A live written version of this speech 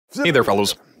Hey there,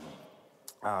 fellows.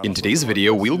 In today's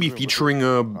video, we'll be featuring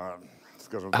a,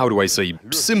 how do I say,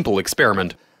 simple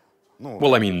experiment.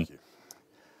 Well, I mean,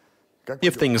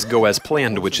 if things go as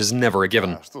planned, which is never a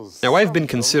given. Now, I've been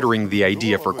considering the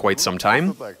idea for quite some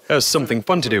time, as something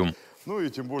fun to do.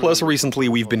 Plus, recently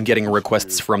we've been getting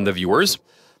requests from the viewers.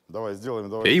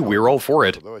 Hey, we're all for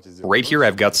it. Right here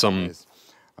I've got some...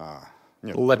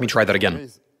 Let me try that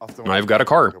again. I've got a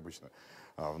car.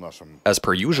 As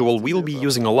per usual, we'll be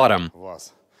using a Lada.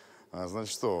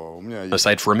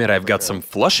 Aside from it, I've got some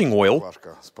flushing oil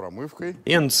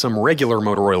and some regular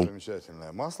motor oil.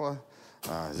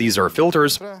 These are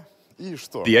filters.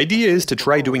 The idea is to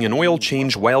try doing an oil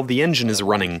change while the engine is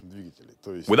running,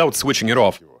 without switching it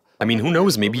off. I mean, who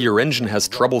knows, maybe your engine has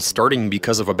trouble starting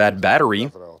because of a bad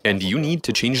battery, and you need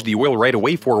to change the oil right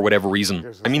away for whatever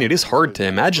reason. I mean, it is hard to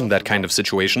imagine that kind of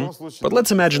situation, but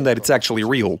let's imagine that it's actually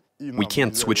real. We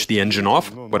can't switch the engine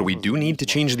off, but we do need to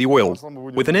change the oil,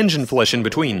 with an engine flush in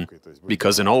between,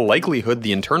 because in all likelihood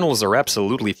the internals are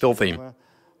absolutely filthy.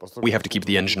 We have to keep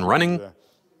the engine running.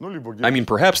 I mean,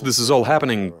 perhaps this is all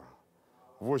happening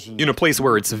in a place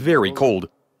where it's very cold,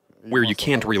 where you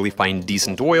can't really find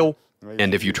decent oil,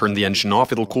 and if you turn the engine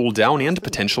off, it'll cool down and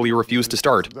potentially refuse to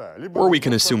start. Or we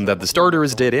can assume that the starter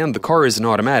is dead and the car is an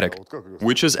automatic,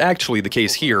 which is actually the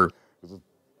case here.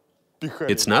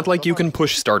 It's not like you can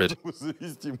push start it.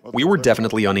 We were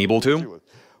definitely unable to.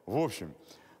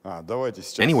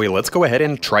 Anyway, let's go ahead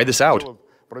and try this out.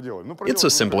 It's a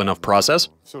simple enough process.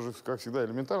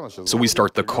 So we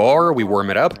start the car, we warm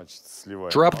it up,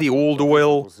 drop the old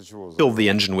oil, fill the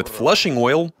engine with flushing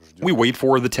oil, we wait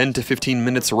for the 10 to 15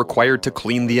 minutes required to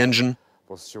clean the engine,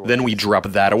 then we drop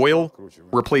that oil,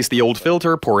 replace the old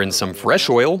filter, pour in some fresh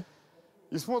oil,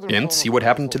 and see what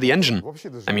happened to the engine.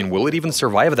 I mean, will it even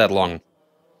survive that long?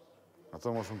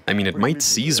 I mean, it might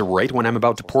seize right when I'm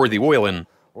about to pour the oil in.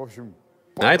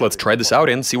 Alright, let's try this out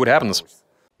and see what happens.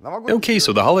 Okay,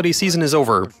 so the holiday season is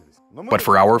over. But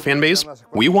for our fanbase,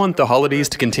 we want the holidays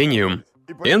to continue.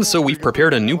 And so we've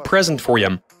prepared a new present for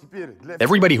you.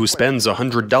 Everybody who spends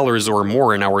 $100 or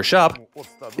more in our shop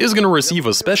is gonna receive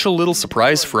a special little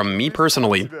surprise from me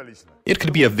personally. It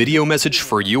could be a video message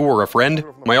for you or a friend,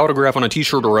 my autograph on a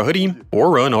t-shirt or a hoodie,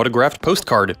 or an autographed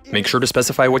postcard. Make sure to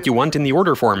specify what you want in the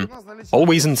order form.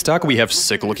 Always in stock we have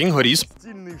sick-looking hoodies,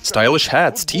 stylish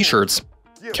hats, t-shirts,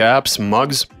 caps,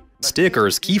 mugs,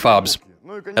 stickers, key fobs,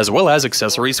 as well as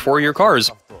accessories for your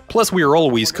cars. Plus, we are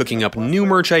always cooking up new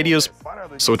merch ideas,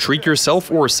 so treat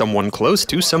yourself or someone close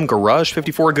to some Garage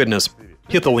 54 goodness.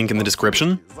 Hit the link in the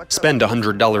description, spend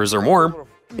 $100 or more,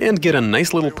 and get a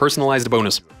nice little personalized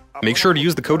bonus. Make sure to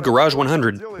use the code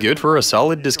GARAGE100, good for a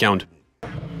solid discount.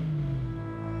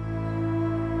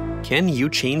 Can you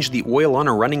change the oil on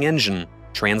a running engine?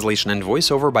 Translation and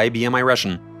voiceover by BMI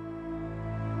Russian.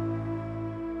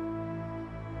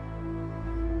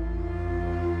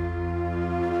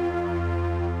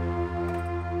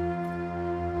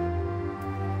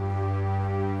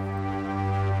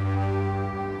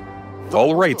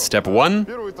 Alright, step 1,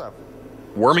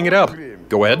 warming it up.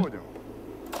 Go ahead.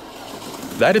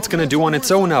 That it's gonna do on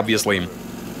its own, obviously.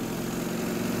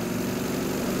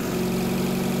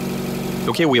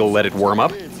 Okay, we'll let it warm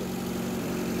up.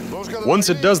 Once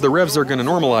it does, the revs are gonna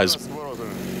normalize.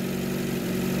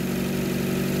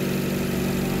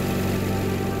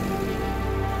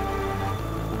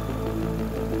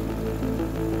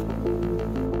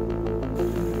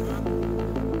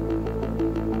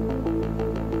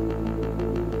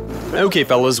 Okay,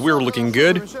 fellas, we're looking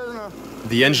good.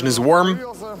 The engine is warm.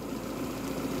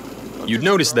 You'd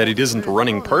notice that it isn't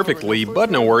running perfectly, but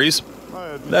no worries.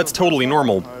 That's totally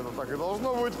normal.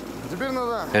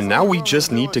 And now we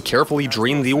just need to carefully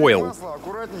drain the oil,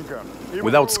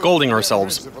 without scalding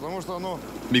ourselves,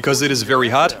 because it is very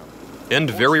hot and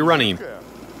very runny.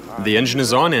 The engine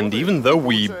is on, and even though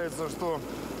we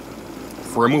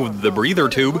removed the breather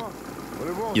tube,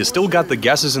 you still got the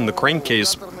gases in the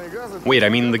crankcase. Wait, I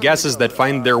mean the gases that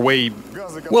find their way,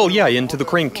 well, yeah, into the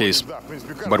crankcase.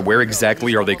 But where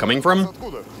exactly are they coming from?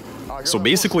 So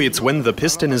basically it's when the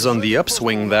piston is on the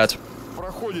upswing that...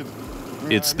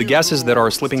 It's the gases that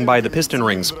are slipping by the piston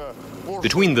rings,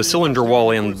 between the cylinder wall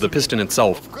and the piston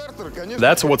itself.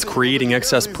 That's what's creating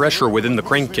excess pressure within the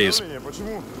crankcase.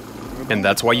 And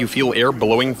that's why you feel air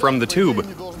blowing from the tube.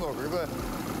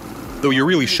 Though you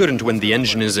really shouldn't when the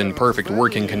engine is in perfect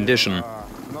working condition.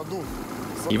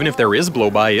 Even if there is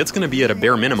blow-by, it's gonna be at a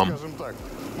bare minimum.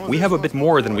 We have a bit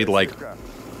more than we'd like.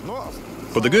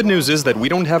 But the good news is that we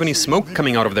don't have any smoke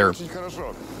coming out of there.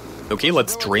 Okay,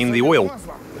 let's drain the oil.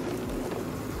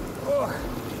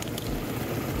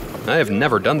 I have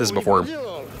never done this before.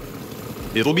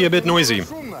 It'll be a bit noisy.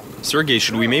 Sergey,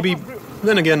 should we maybe...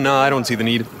 Then again, nah, I don't see the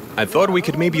need. I thought we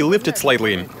could maybe lift it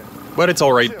slightly, but it's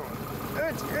alright.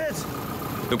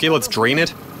 Okay, let's drain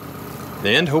it,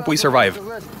 and hope we survive.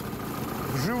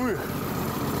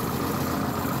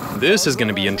 This is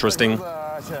gonna be interesting.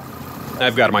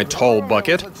 I've got my tall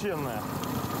bucket.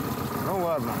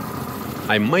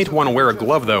 I might want to wear a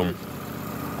glove, though.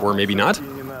 Or maybe not.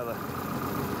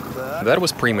 That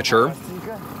was premature.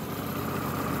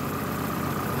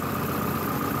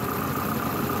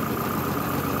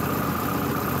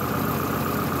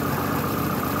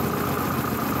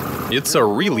 It's a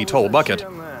really tall bucket.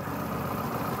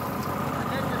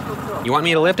 You want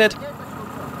me to lift it?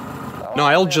 No,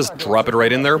 I'll just drop it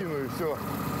right in there.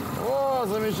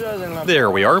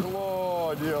 There we are.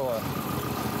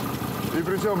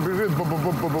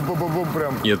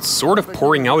 It's sort of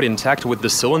pouring out intact with the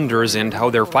cylinders and how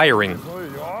they're firing.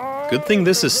 Good thing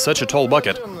this is such a tall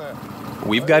bucket.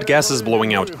 We've got gases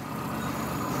blowing out.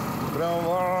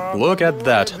 Look at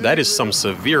that. That is some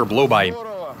severe blow-by.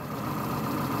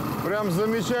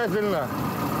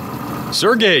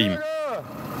 Sergey!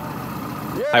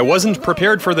 I wasn't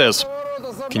prepared for this.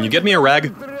 Can you get me a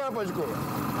rag?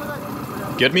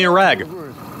 Get me a rag.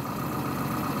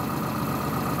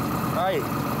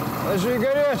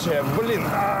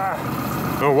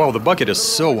 Oh wow, the bucket is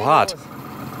so hot.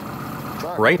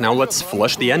 Right, now let's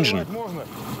flush the engine.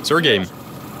 Sergey,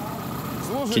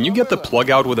 can you get the plug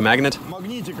out with a magnet?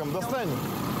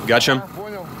 Gotcha.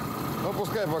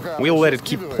 We'll let it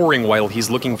keep pouring while he's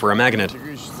looking for a magnet.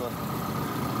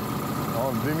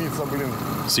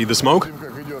 See the smoke?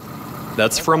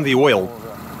 That's from the oil.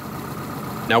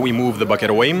 Now we move the bucket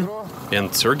away,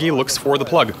 and Sergey looks for the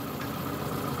plug.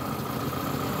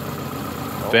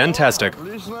 Fantastic.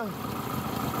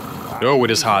 Oh,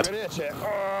 it is hot.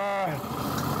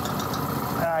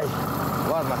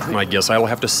 I guess I'll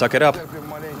have to suck it up.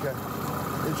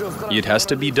 It has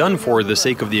to be done for the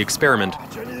sake of the experiment.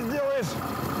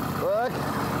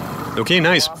 Okay,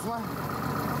 nice.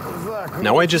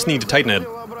 Now I just need to tighten it.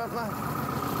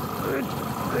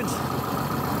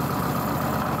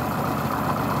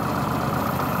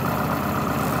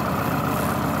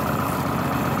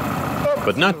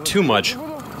 But not too much.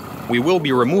 We will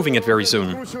be removing it very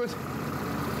soon.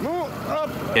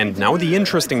 And now the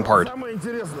interesting part.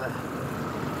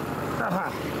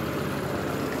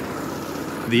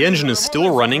 The engine is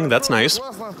still running, that's nice.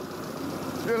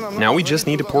 Now we just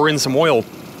need to pour in some oil,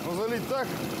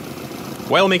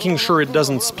 while making sure it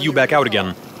doesn't spew back out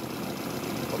again,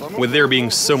 with there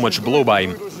being so much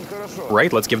blow-by.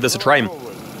 Right, let's give this a try.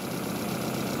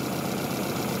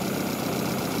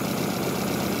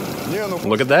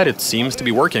 Look at that, it seems to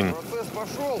be working.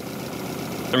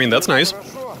 I mean, that's nice.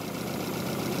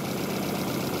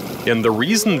 And the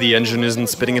reason the engine isn't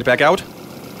spitting it back out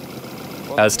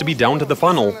has to be down to the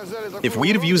funnel. If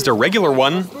we'd have used a regular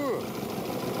one,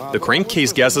 the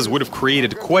crankcase gases would have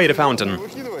created quite a fountain.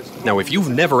 Now, if you've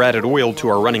never added oil to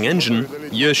our running engine,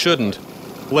 you shouldn't,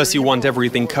 unless you want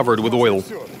everything covered with oil.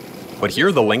 But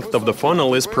here the length of the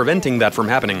funnel is preventing that from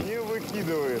happening.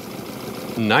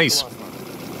 Nice.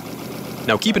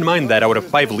 Now keep in mind that out of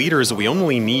 5 liters we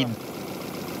only need...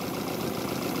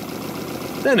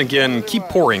 Then again, keep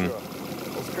pouring.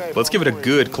 Let's give it a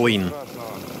good clean.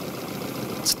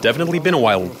 It's definitely been a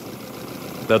while.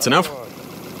 That's enough?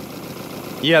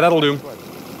 Yeah, that'll do.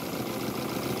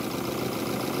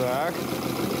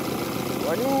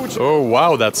 Oh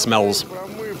wow, that smells.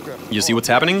 You see what's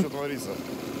happening?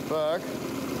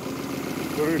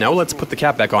 Now let's put the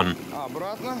cap back on.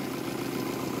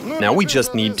 Now we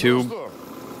just need to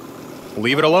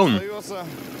leave it alone.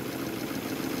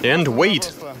 And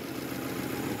wait.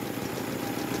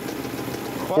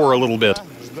 For a little bit.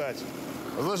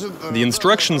 The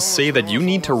instructions say that you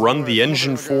need to run the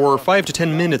engine for 5 to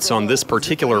 10 minutes on this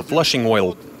particular flushing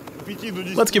oil.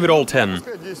 Let's give it all 10.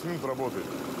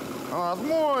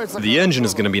 The engine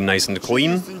is going to be nice and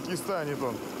clean.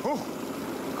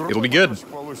 It'll be good.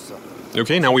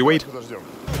 Okay, now we wait.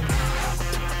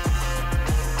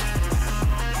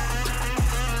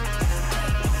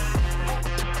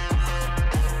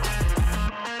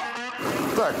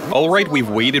 Alright, we've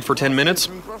waited for 10 minutes.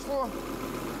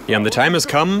 And the time has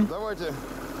come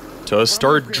to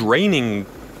start draining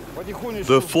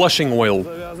the flushing oil.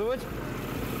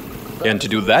 And to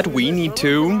do that, we need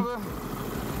to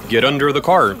get under the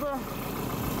car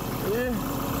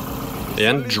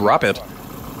and drop it,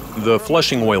 the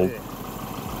flushing oil.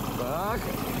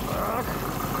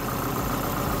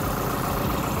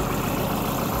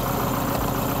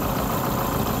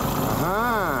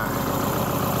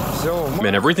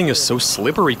 Man, everything is so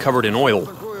slippery, covered in oil.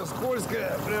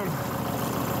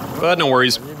 But no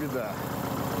worries.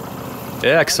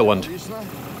 Excellent.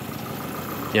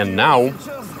 And now,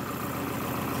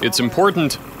 it's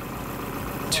important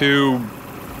to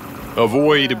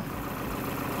avoid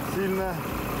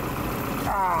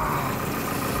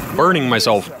burning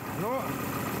myself.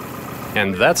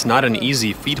 And that's not an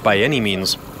easy feat by any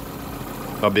means.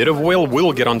 A bit of oil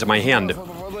will get onto my hand,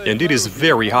 and it is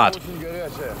very hot.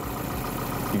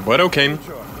 But okay.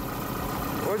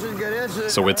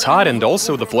 So it's hot, and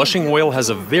also the flushing oil has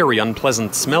a very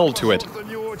unpleasant smell to it.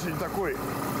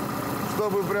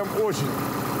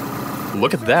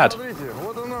 Look at that.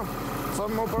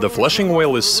 The flushing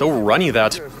oil is so runny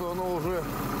that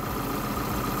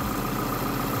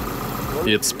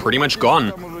it's pretty much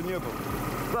gone.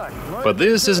 But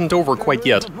this isn't over quite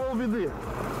yet.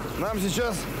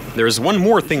 There's one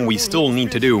more thing we still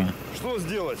need to do.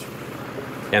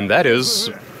 And that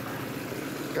is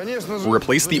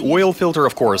replace the oil filter,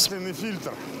 of course.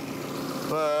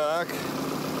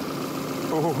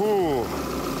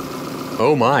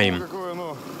 Oh my.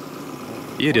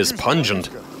 It is pungent.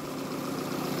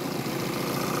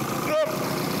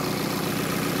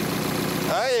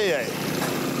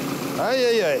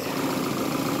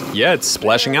 Yeah, it's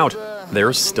splashing out.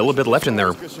 There's still a bit left in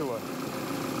there.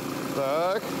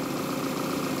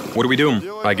 What do we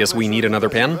do? I guess we need another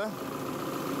pan?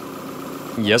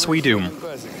 Yes, we do.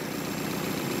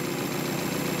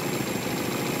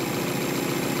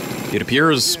 It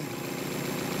appears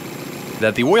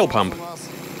that the oil pump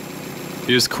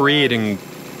is creating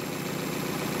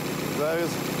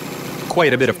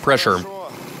quite a bit of pressure.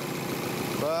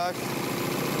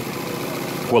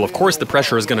 Well, of course the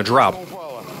pressure is gonna drop.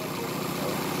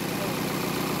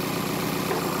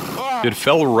 It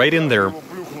fell right in there.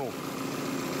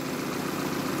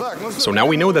 So now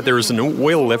we know that there is no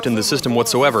oil left in the system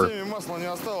whatsoever,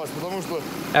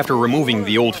 after removing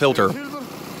the old filter.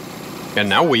 And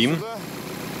now we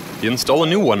install a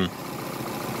new one.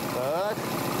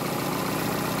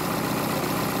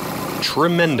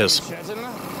 Tremendous.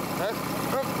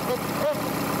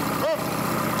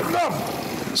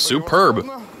 Superb.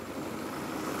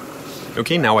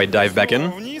 Okay, now I dive back in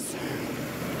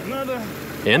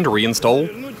and reinstall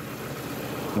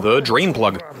the drain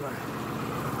plug.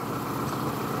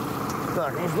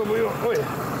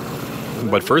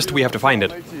 But first we have to find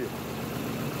it.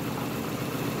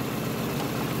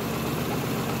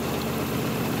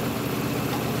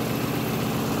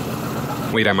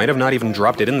 Wait, I might have not even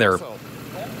dropped it in there.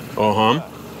 Uh-huh.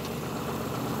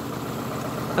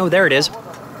 Oh, there it is.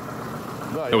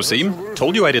 Oh, see?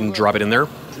 Told you I didn't drop it in there.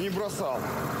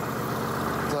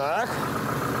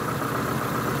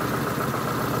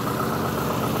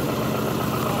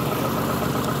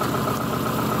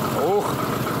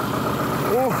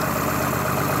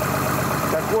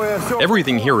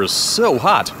 Everything here is so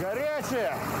hot.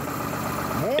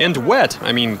 And wet,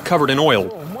 I mean, covered in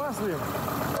oil.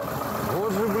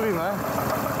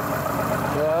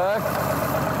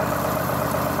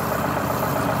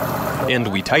 And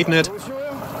we tighten it.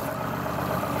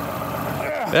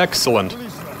 Excellent.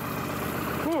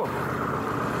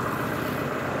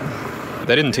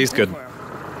 That didn't taste good.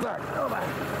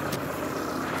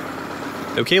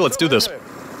 Okay, let's do this.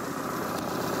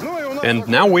 And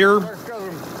now we're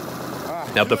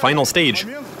at the final stage,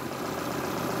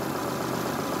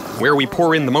 where we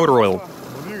pour in the motor oil.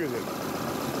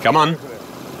 Come on.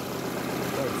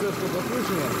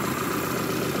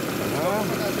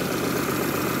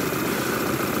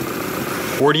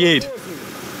 .48.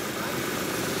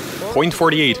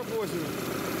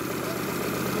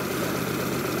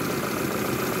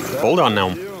 Hold on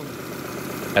now.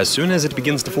 As soon as it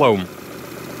begins to flow.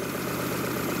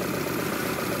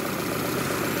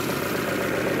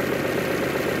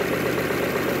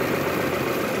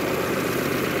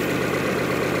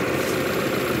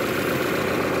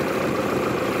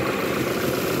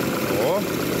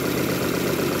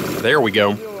 There we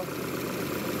go.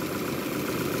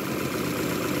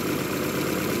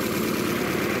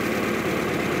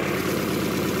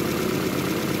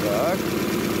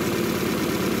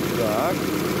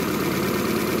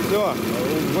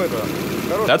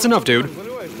 That's enough, dude.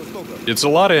 It's a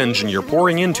Lada engine, you're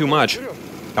pouring in too much.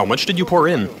 How much did you pour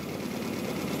in?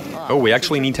 Oh, we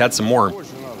actually need to add some more.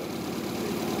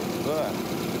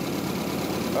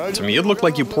 To me, it looked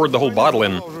like you poured the whole bottle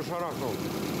in.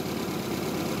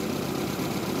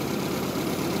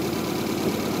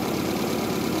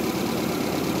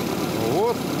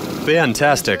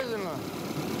 Fantastic.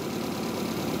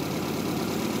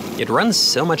 It runs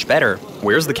so much better.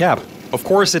 Where's the cap? Of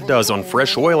course it does, on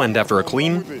fresh oil and after a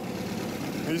clean.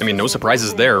 I mean, no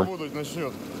surprises there.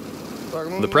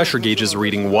 The pressure gauge is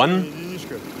reading 1.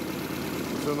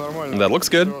 That looks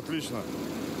good.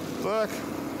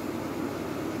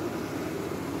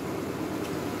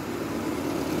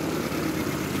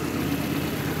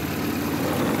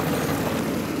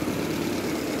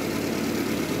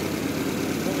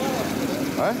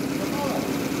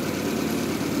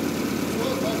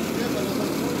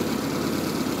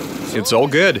 It's all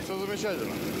good.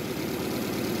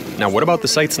 Now what about the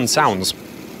sights and sounds?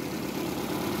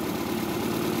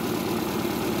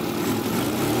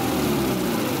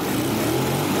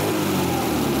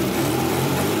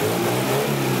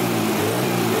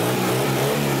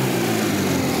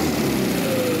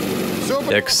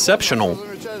 Exceptional.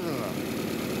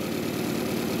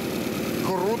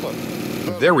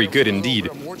 Very good indeed.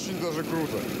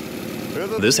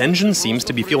 This engine seems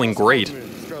to be feeling great.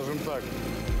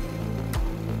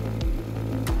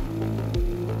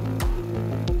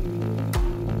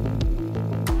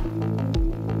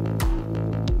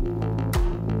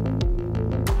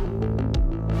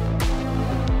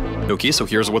 Okay, so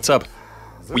here's what's up.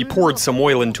 We poured some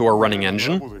oil into our running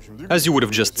engine, as you would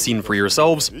have just seen for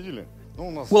yourselves.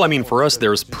 Well, I mean, for us,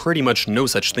 there's pretty much no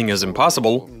such thing as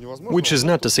impossible, which is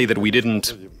not to say that we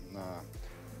didn't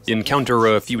encounter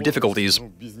a few difficulties.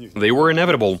 They were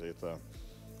inevitable.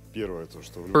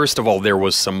 First of all, there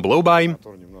was some blow-by,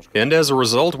 and as a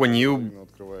result, when you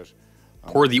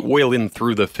pour the oil in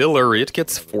through the filler, it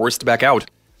gets forced back out,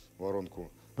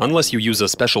 unless you use a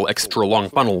special extra-long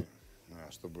funnel.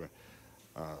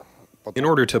 In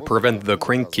order to prevent the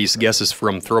crankcase gases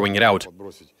from throwing it out.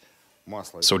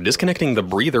 So disconnecting the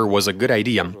breather was a good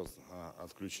idea.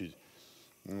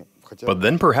 But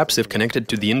then perhaps if connected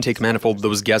to the intake manifold,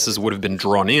 those gases would have been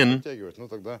drawn in.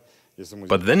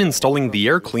 But then installing the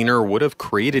air cleaner would have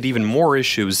created even more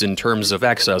issues in terms of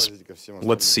access.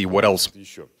 Let's see what else.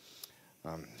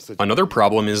 Another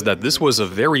problem is that this was a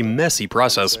very messy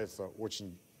process.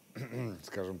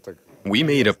 We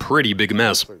made a pretty big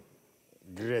mess.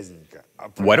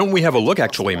 Why don't we have a look,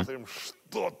 actually,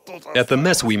 at the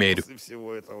mess we made?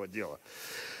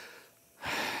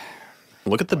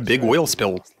 Look at the big oil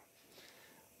spill.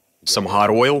 Some hot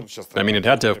oil. I mean, it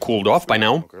had to have cooled off by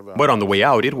now, but on the way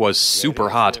out, it was super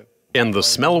hot. And the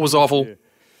smell was awful.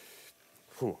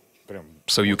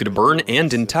 So you could burn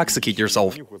and intoxicate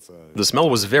yourself. The smell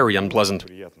was very unpleasant.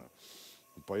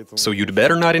 So you'd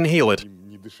better not inhale it.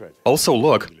 Also,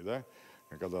 look.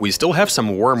 We still have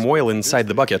some warm oil inside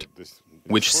the bucket,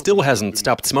 which still hasn't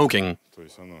stopped smoking.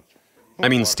 I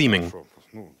mean, steaming.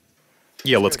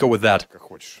 Yeah, let's go with that.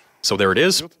 So there it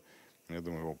is.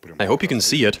 I hope you can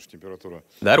see it.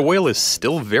 That oil is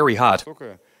still very hot.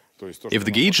 If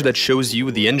the gauge that shows you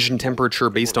the engine temperature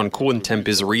based on coolant temp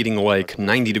is reading like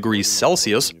 90 degrees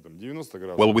Celsius,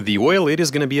 well, with the oil, it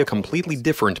is going to be a completely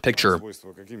different picture.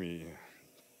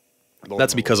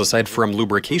 That's because aside from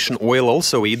lubrication, oil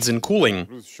also aids in cooling.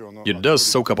 It does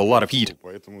soak up a lot of heat.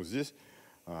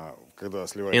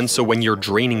 And so when you're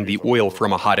draining the oil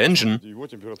from a hot engine,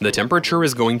 the temperature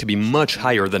is going to be much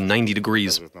higher than 90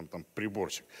 degrees.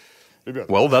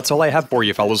 Well, that's all I have for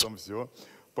you, fellas.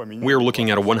 We're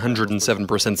looking at a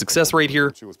 107% success rate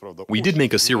here. We did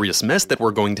make a serious mess that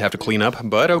we're going to have to clean up,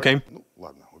 but okay.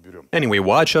 Anyway,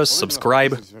 watch us,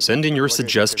 subscribe, send in your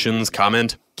suggestions,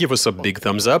 comment, give us a big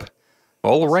thumbs up.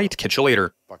 All right, catch you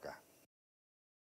later.